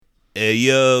Hey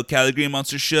yo, Canadiens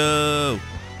Monster Show.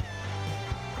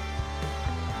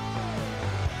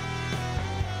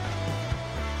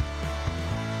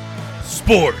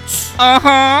 Sports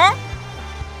Uh-huh.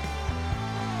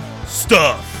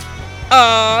 stuff.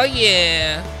 Oh,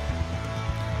 yeah.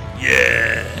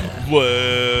 Yeah.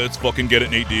 Let's fucking get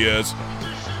it, Nate Diaz.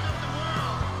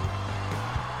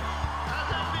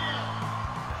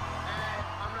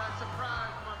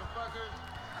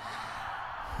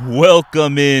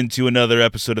 Welcome into another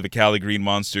episode of the Cali Green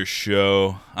Monster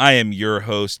Show. I am your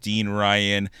host, Dean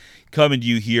Ryan, coming to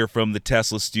you here from the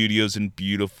Tesla studios in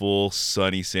beautiful,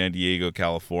 sunny San Diego,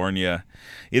 California.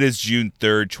 It is June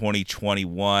 3rd,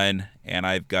 2021, and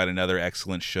I've got another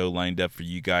excellent show lined up for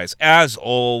you guys, as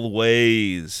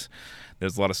always.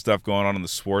 There's a lot of stuff going on in the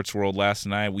sports world last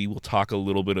night. We will talk a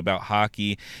little bit about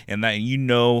hockey, and that you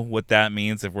know what that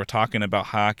means. If we're talking about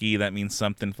hockey, that means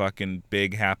something fucking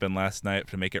big happened last night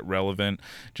to make it relevant.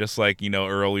 Just like,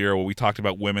 earlier when we talked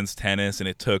about women's tennis, and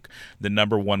it took the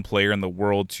number one player in the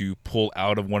world to pull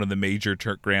out of one of the major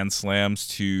Grand Slams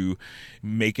to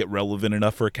make it relevant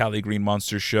enough for a Cali Green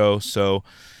Monster show. So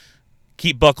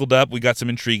keep buckled up. We got some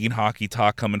intriguing hockey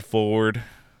talk coming forward.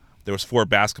 There was 4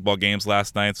 basketball games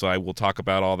last night, so I will talk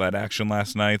about all that action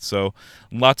last night. So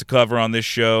a lot to cover on this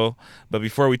show. But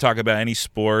before we talk about any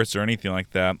sports or anything like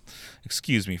that,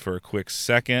 excuse me for a quick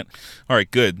second. All right,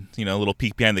 good. A little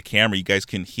peek behind the camera. You guys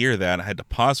can hear that. I had to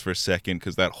pause for a second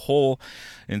because that whole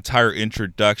entire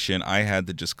introduction, I had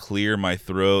to just clear my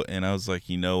throat. And I was like,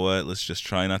 you know what? Let's just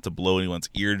try not to blow anyone's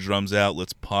eardrums out.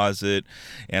 Let's pause it.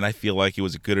 And I feel like it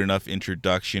was a good enough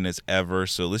introduction as ever.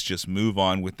 So let's just move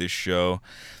on with this show.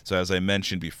 So as I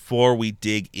mentioned, before we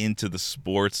dig into the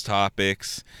sports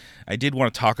topics, I did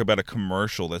want to talk about a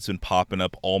commercial that's been popping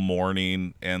up all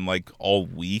morning and like all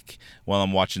week while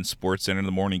I'm watching SportsCenter in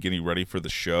the morning getting ready for the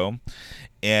show.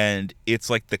 And it's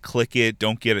like the click it,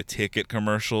 don't get a ticket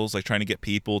commercials, like trying to get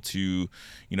people to,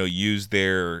 use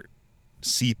their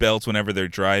seatbelts whenever they're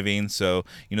driving. So,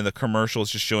 the commercial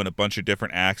is just showing a bunch of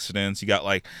different accidents. You got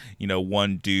like,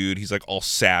 one dude, he's like all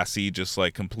sassy, just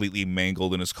like completely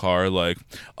mangled in his car, like,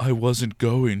 I wasn't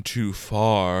going too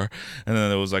far. And then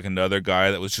there was like another guy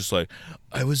that was just like,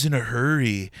 I was in a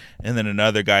hurry. And then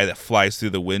another guy that flies through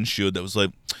the windshield that was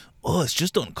like, oh, it's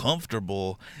just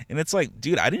uncomfortable. And it's like,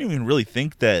 dude, I didn't even really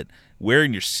think that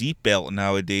wearing your seatbelt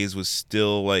nowadays was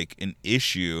still like an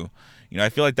issue. I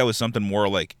feel like that was something more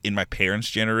like in my parents'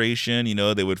 generation.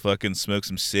 They would fucking smoke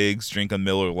some cigs, drink a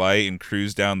Miller Lite, and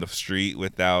cruise down the street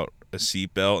without a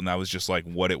seatbelt, and that was just like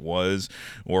what it was.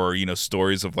 Or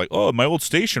stories of like, oh, my old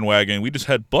station wagon, we just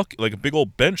had like a big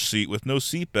old bench seat with no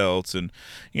seatbelts, and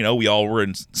we all were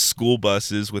in school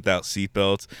buses without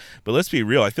seatbelts. But let's be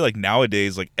real, I feel like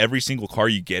nowadays, like every single car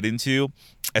you get into,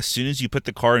 as soon as you put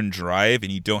the car in drive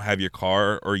and you don't have your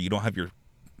car or you don't have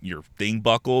your thing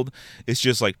buckled, it's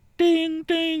just like ding,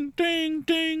 ding, ding,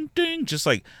 ding, ding, just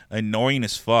like annoying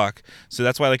as fuck. So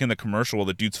that's why, like in the commercial, while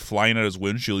the dude's flying out his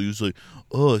windshield, he was like,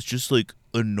 oh, it's just like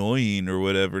annoying or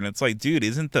whatever. And it's like, dude,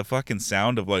 isn't the fucking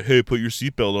sound of like, hey, put your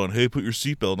seatbelt on, hey, put your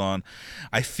seatbelt on.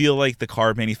 I feel like the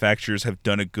car manufacturers have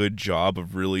done a good job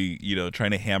of really,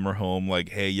 trying to hammer home like,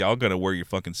 hey, y'all gotta wear your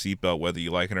fucking seatbelt whether you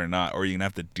like it or not, or you're gonna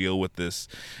have to deal with this,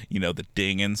 the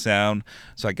dinging sound.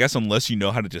 So I guess unless you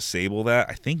know how to disable that,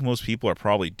 I think most people are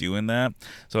probably doing that.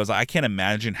 So I can't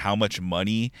imagine how much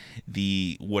money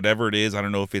the whatever it is, I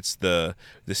don't know if it's the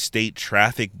state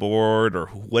traffic board or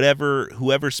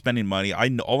whoever's spending money.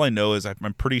 All I know is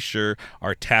I'm pretty sure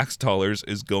our tax dollars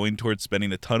is going towards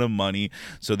spending a ton of money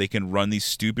so they can run these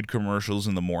stupid commercials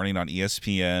in the morning on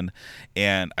ESPN.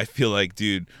 And I feel like,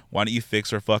 dude, why don't you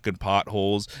fix our fucking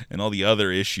potholes and all the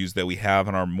other issues that we have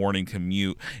in our morning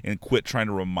commute and quit trying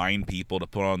to remind people to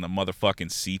put on the motherfucking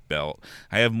seatbelt.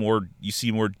 You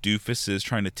see more doofuses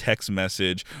trying to text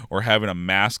message or having a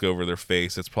mask over their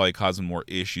face that's probably causing more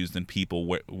issues than people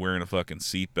wearing a fucking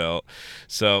seatbelt.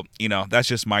 So, that's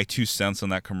just my 2 cents on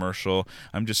that commercial.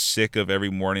 I'm just sick of every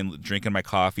morning drinking my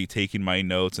coffee, taking my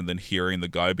notes, and then hearing the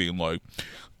guy being like,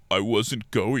 I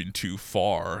wasn't going too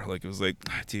far. Like, it was like,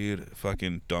 dude,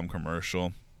 fucking dumb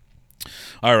commercial.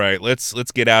 All right, let's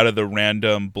get out of the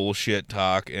random bullshit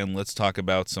talk and let's talk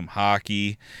about some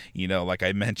hockey. Like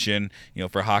I mentioned,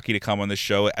 for hockey to come on the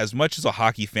show, as much as a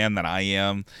hockey fan that I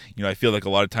am, I feel like a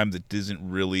lot of times it isn't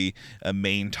really a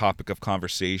main topic of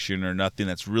conversation or nothing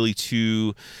that's really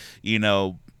too,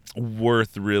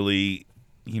 worth really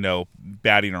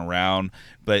batting around.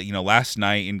 But, last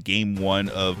night in Game 1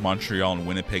 of Montreal and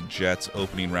Winnipeg Jets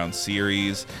opening round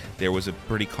series, there was a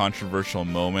pretty controversial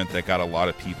moment that got a lot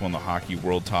of people in the hockey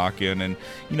world talking, and,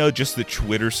 just the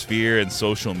Twitter sphere and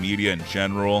social media in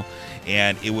general.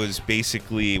 And it was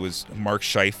Mark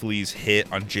Scheifele's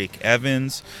hit on Jake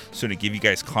Evans. So to give you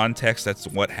guys context, that's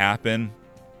what happened.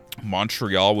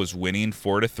 Montreal was winning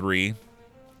 4-3.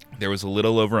 There was a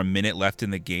little over a minute left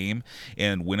in the game,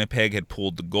 and Winnipeg had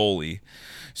pulled the goalie.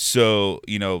 So,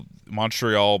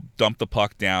 Montreal dumped the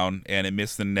puck down, and it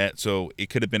missed the net, so it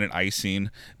could have been an icing.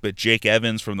 But Jake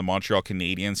Evans from the Montreal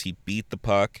Canadiens, he beat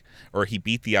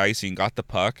the icing, got the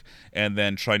puck, and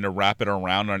then trying to wrap it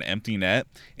around on an empty net,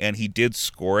 and he did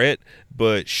score it,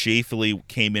 but Scheifele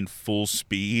came in full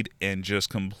speed and just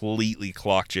completely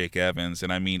clocked Jake Evans.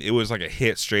 And, it was like a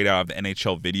hit straight out of the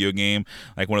NHL video game,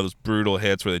 like one of those brutal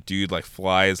hits where the dude,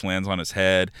 flies, lands on his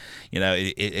head.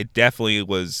 It definitely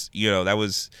was, that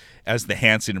was, as the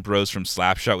Hanson bros from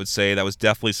Slapshot would say, that was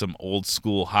definitely some old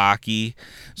school hockey.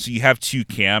 So you have two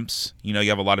camps. You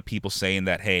have a lot of people saying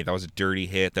that, hey, that was a dirty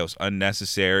hit, that was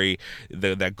unnecessary,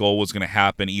 that goal was going to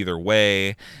happen either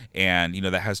way, and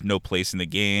that has no place in the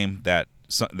game, that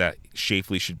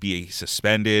Scheifele should be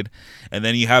suspended. And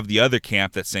then you have the other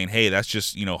camp that's saying, hey, that's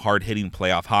just hard hitting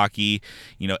playoff hockey.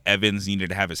 Evans needed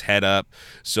to have his head up.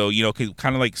 So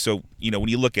kind of when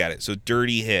you look at it, so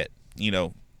dirty hit.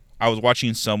 I was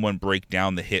watching someone break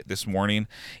down the hit this morning,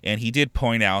 and he did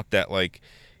point out that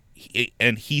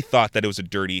and he thought that it was a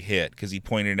dirty hit because he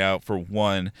pointed out, for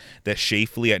one, that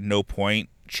Scheifele at no point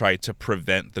tried to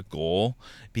prevent the goal,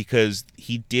 because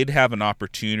he did have an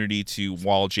opportunity to,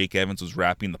 while Jake Evans was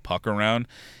wrapping the puck around,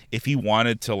 if he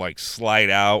wanted to slide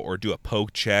out or do a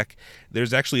poke check,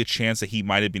 there's actually a chance that he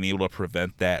might have been able to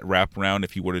prevent that wraparound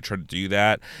if he would have tried to do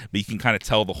that. But you can kind of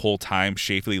tell the whole time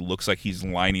Scheifele looks like he's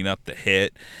lining up the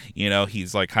hit.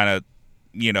 He's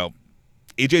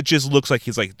it just looks like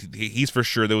he's for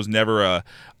sure. There was never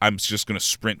I'm just going to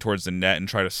sprint towards the net and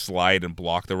try to slide and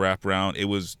block the wraparound. It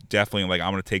was definitely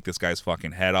I'm going to take this guy's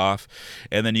fucking head off.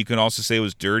 And then you can also say it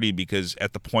was dirty because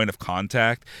at the point of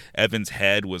contact, Evans'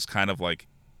 head was kind of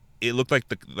it looked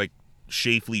like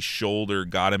Scheifele's shoulder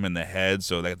got him in the head,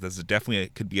 so that's definitely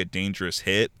could be a dangerous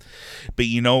hit. But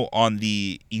on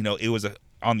the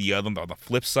on the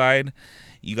flip side,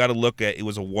 you got to look at, it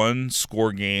was a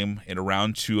one-score game in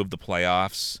round 2 of the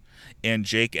playoffs, and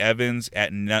Jake Evans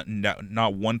at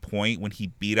not one point when he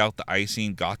beat out the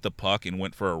icing, got the puck, and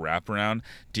went for a wraparound,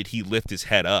 did he lift his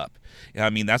head up.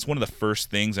 That's one of the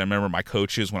first things I remember my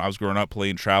coaches when I was growing up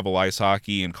playing travel ice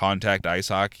hockey and contact ice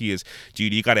hockey is,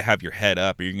 dude, you got to have your head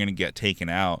up or you're going to get taken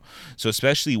out. So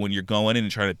especially when you're going in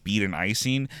and trying to beat an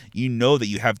icing, that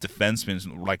you have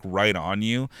defensemen right on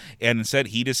you, and instead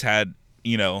he just had,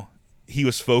 he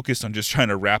was focused on just trying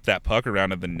to wrap that puck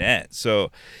around in the net.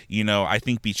 So, I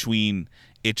think between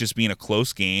it just being a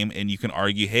close game, and you can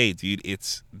argue, hey, dude,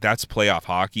 that's playoff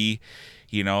hockey.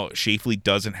 Scheifele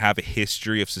doesn't have a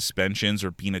history of suspensions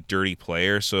or being a dirty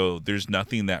player, so there's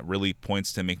nothing that really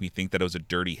points to make me think that it was a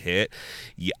dirty hit.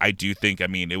 Yeah, I do think,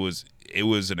 it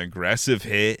was an aggressive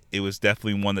hit. It was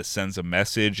definitely one that sends a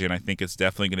message, and I think it's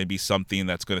definitely going to be something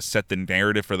that's going to set the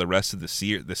narrative for the rest of the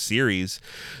series.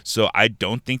 So I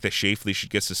don't think that Scheifele should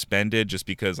get suspended, just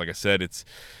because, like I said, it's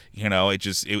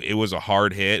it was a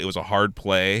hard hit. It was a hard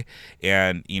play,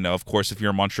 and of course, if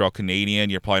you're a Montreal Canadien,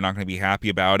 you're probably not going to be happy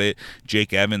about it.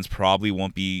 Jake Evans probably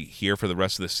won't be here for the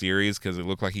rest of the series because it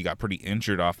looked like he got pretty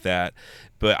injured off that.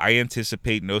 But I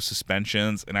anticipate no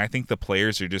suspensions, and I think the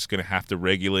players are just going to have to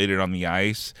regulate it on the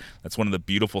ice. That's one of the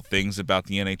beautiful things about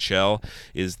the NHL,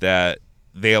 is that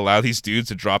they allow these dudes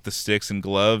to drop the sticks and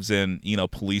gloves and,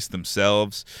 police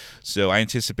themselves. So I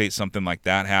anticipate something like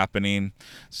that happening.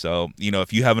 So,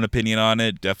 if you have an opinion on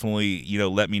it, definitely,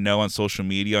 let me know on social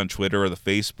media, on Twitter or the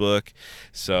Facebook.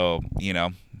 So,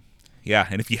 yeah,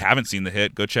 and if you haven't seen the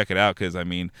hit, go check it out, because,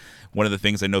 one of the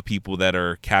things I know people that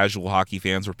are casual hockey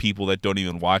fans, or people that don't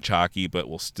even watch hockey but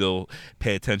will still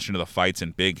pay attention to the fights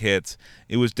and big hits,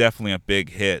 it was definitely a big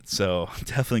hit. So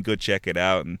definitely go check it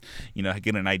out and,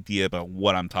 get an idea about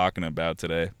what I'm talking about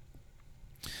today.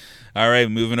 All right,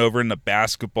 moving over into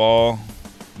basketball.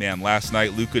 Man, last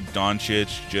night, Luka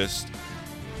Doncic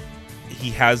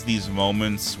he has these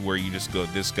moments where you just go,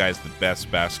 this guy's the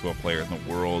best basketball player in the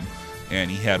world.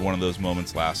 And he had one of those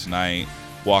moments last night.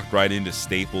 Walked right into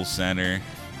Staples Center,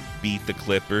 beat the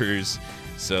Clippers.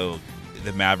 So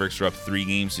The Mavericks are up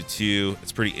 3-2.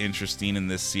 It's pretty interesting in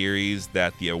this series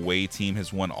that the away team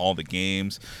has won all the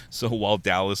games. So while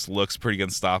Dallas looks pretty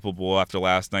unstoppable after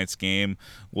last night's game,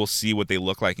 we'll see what they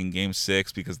look like in Game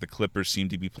 6 because the Clippers seem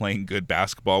to be playing good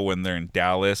basketball when they're in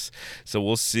Dallas. So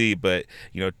we'll see. But,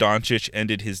 Doncic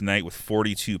ended his night with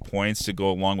 42 points to go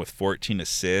along with 14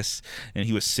 assists, and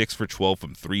he was 6 for 12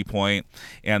 from three-point.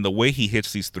 And the way he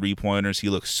hits these three-pointers, he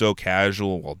looks so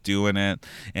casual while doing it.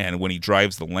 And when he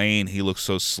drives the lane, he looks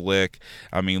so slick.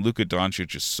 I mean, Luka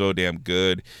Doncic is so damn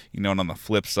good. And on the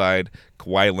flip side,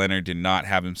 Kawhi Leonard did not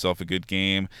have himself a good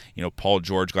game. Paul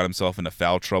George got himself into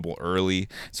foul trouble early.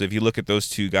 So if you look at those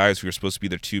two guys who are supposed to be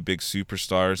their two big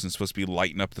superstars and supposed to be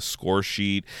lighting up the score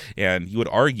sheet, and you would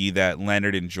argue that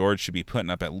Leonard and George should be putting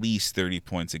up at least 30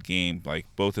 points a game, like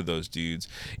both of those dudes.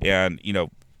 And,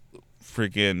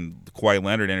 freaking Kawhi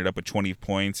Leonard ended up with 20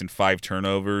 points and 5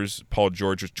 turnovers. Paul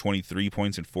George was 23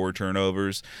 points and 4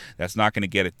 turnovers. That's not going to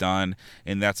get it done,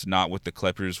 and that's not what the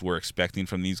Clippers were expecting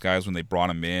from these guys when they brought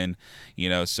them in.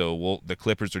 So the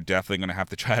Clippers are definitely going to have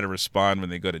to try to respond when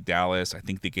they go to Dallas. I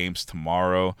think the game's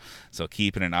tomorrow, so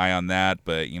keeping an eye on that.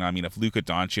 But, if Luka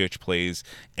Doncic plays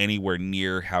anywhere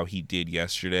near how he did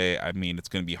yesterday, it's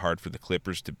going to be hard for the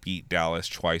Clippers to beat Dallas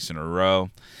twice in a row.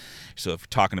 So if you're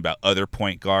talking about other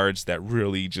point guards that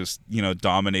really just,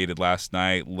 dominated last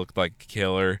night, looked like a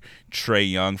killer,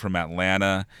 Trae Young from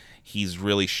Atlanta, he's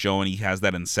really showing he has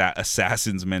that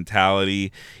assassin's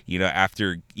mentality,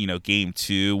 after, game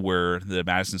 2 where the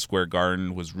Madison Square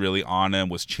Garden was really on him,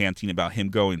 was chanting about him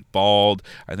going bald.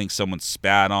 I think someone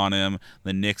spat on him.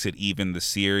 The Knicks had evened the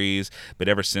series. But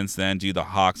ever since then, the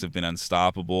Hawks have been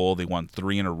unstoppable. They won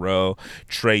 3 in a row.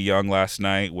 Trae Young last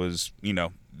night was,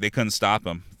 they couldn't stop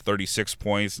him. 36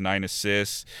 points, 9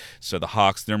 assists. So the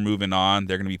Hawks, they're moving on.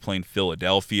 They're going to be playing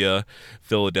Philadelphia.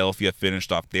 Philadelphia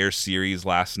finished off their series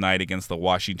last night against the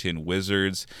Washington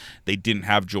Wizards. They didn't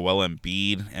have Joel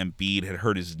Embiid. Embiid had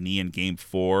hurt his knee in Game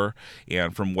 4.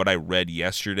 And from what I read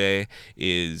yesterday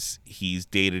is he's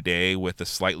day-to-day with a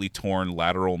slightly torn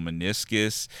lateral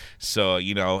meniscus. So,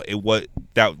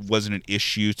 that wasn't an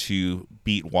issue to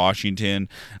beat Washington.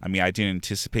 I didn't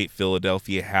anticipate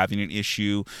Philadelphia having an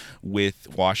issue with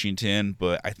Washington,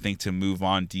 but I think to move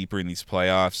on deeper in these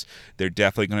playoffs, they're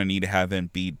definitely going to need to have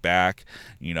Embiid back.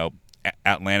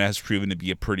 Atlanta has proven to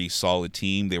be a pretty solid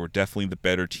team. They were definitely the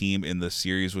better team in the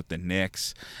series with the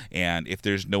Knicks. And if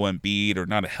there's no Embiid or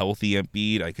not a healthy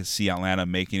Embiid, I could see Atlanta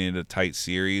making it a tight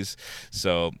series.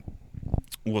 So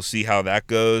we'll see how that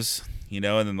goes. And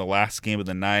then the last game of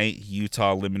the night,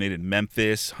 Utah eliminated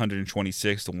Memphis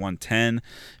 126-110.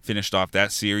 Finished off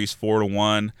that series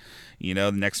 4-1.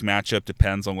 The next matchup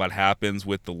depends on what happens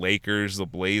with the Lakers, the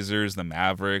Blazers, the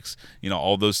Mavericks.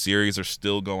 All those series are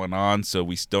still going on, so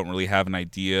we don't really have an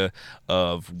idea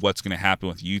of what's going to happen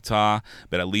with Utah,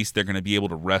 but at least they're going to be able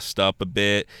to rest up a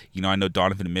bit. I know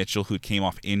Donovan Mitchell, who came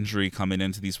off injury coming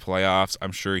into these playoffs,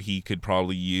 I'm sure he could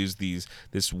probably use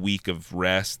this week of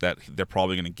rest that they're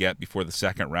probably going to get before the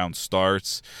second round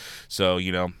starts. So,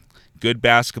 good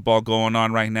basketball going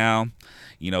on right now.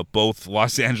 Both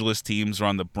Los Angeles teams are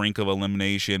on the brink of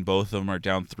elimination. Both of them are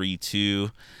down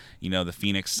 3-2. The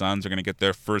Phoenix Suns are going to get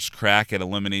their first crack at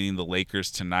eliminating the Lakers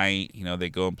tonight. They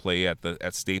go and play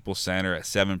at Staples Center at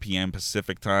 7 p.m.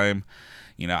 Pacific time.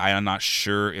 I am not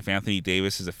sure if Anthony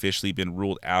Davis has officially been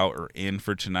ruled out or in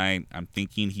for tonight. I'm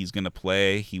thinking he's going to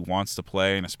play. He wants to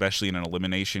play, and especially in an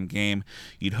elimination game,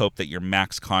 you'd hope that your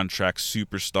max contract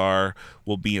superstar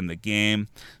will be in the game.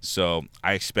 So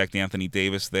I expect Anthony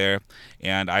Davis there,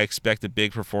 and I expect a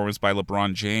big performance by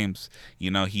LeBron James.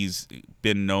 He's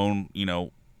been known,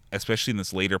 especially in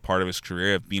this later part of his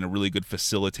career, of being a really good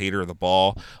facilitator of the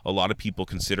ball. A lot of people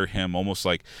consider him almost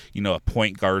like, a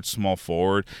point guard, small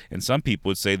forward. And some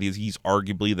people would say that he's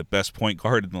arguably the best point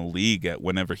guard in the league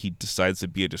whenever he decides to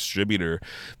be a distributor.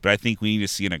 But I think we need to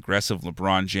see an aggressive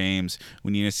LeBron James.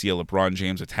 We need to see a LeBron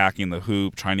James attacking the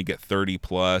hoop, trying to get 30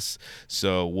 plus.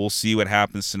 So we'll see what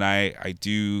happens tonight. I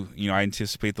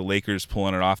anticipate the Lakers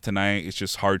pulling it off tonight. It's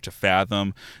just hard to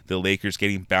fathom the Lakers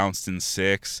getting bounced in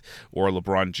 6 or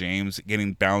LeBron James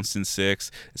getting bounced in 6,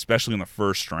 especially in the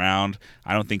first round.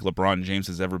 I don't think LeBron James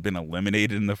has ever been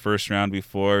eliminated in the first round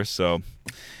before, so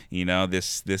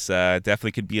this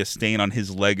definitely could be a stain on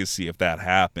his legacy if that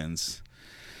happens.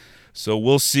 So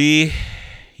we'll see,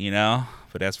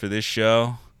 but as for this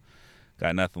show,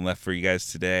 got nothing left for you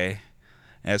guys today.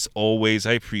 As always,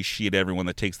 I appreciate everyone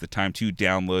that takes the time to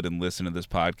download and listen to this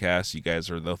podcast. You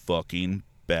guys are the fucking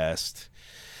best.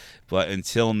 But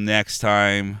until next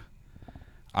time,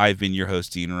 I've been your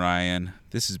host, Dean Ryan.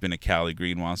 This has been a Cali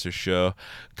Green Monster Show,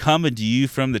 coming to you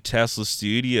from the Tesla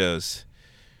Studios.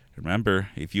 Remember,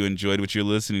 if you enjoyed what you're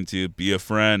listening to, be a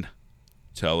friend.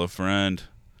 Tell a friend.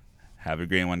 Have a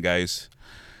great one, guys.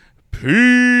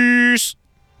 Peace.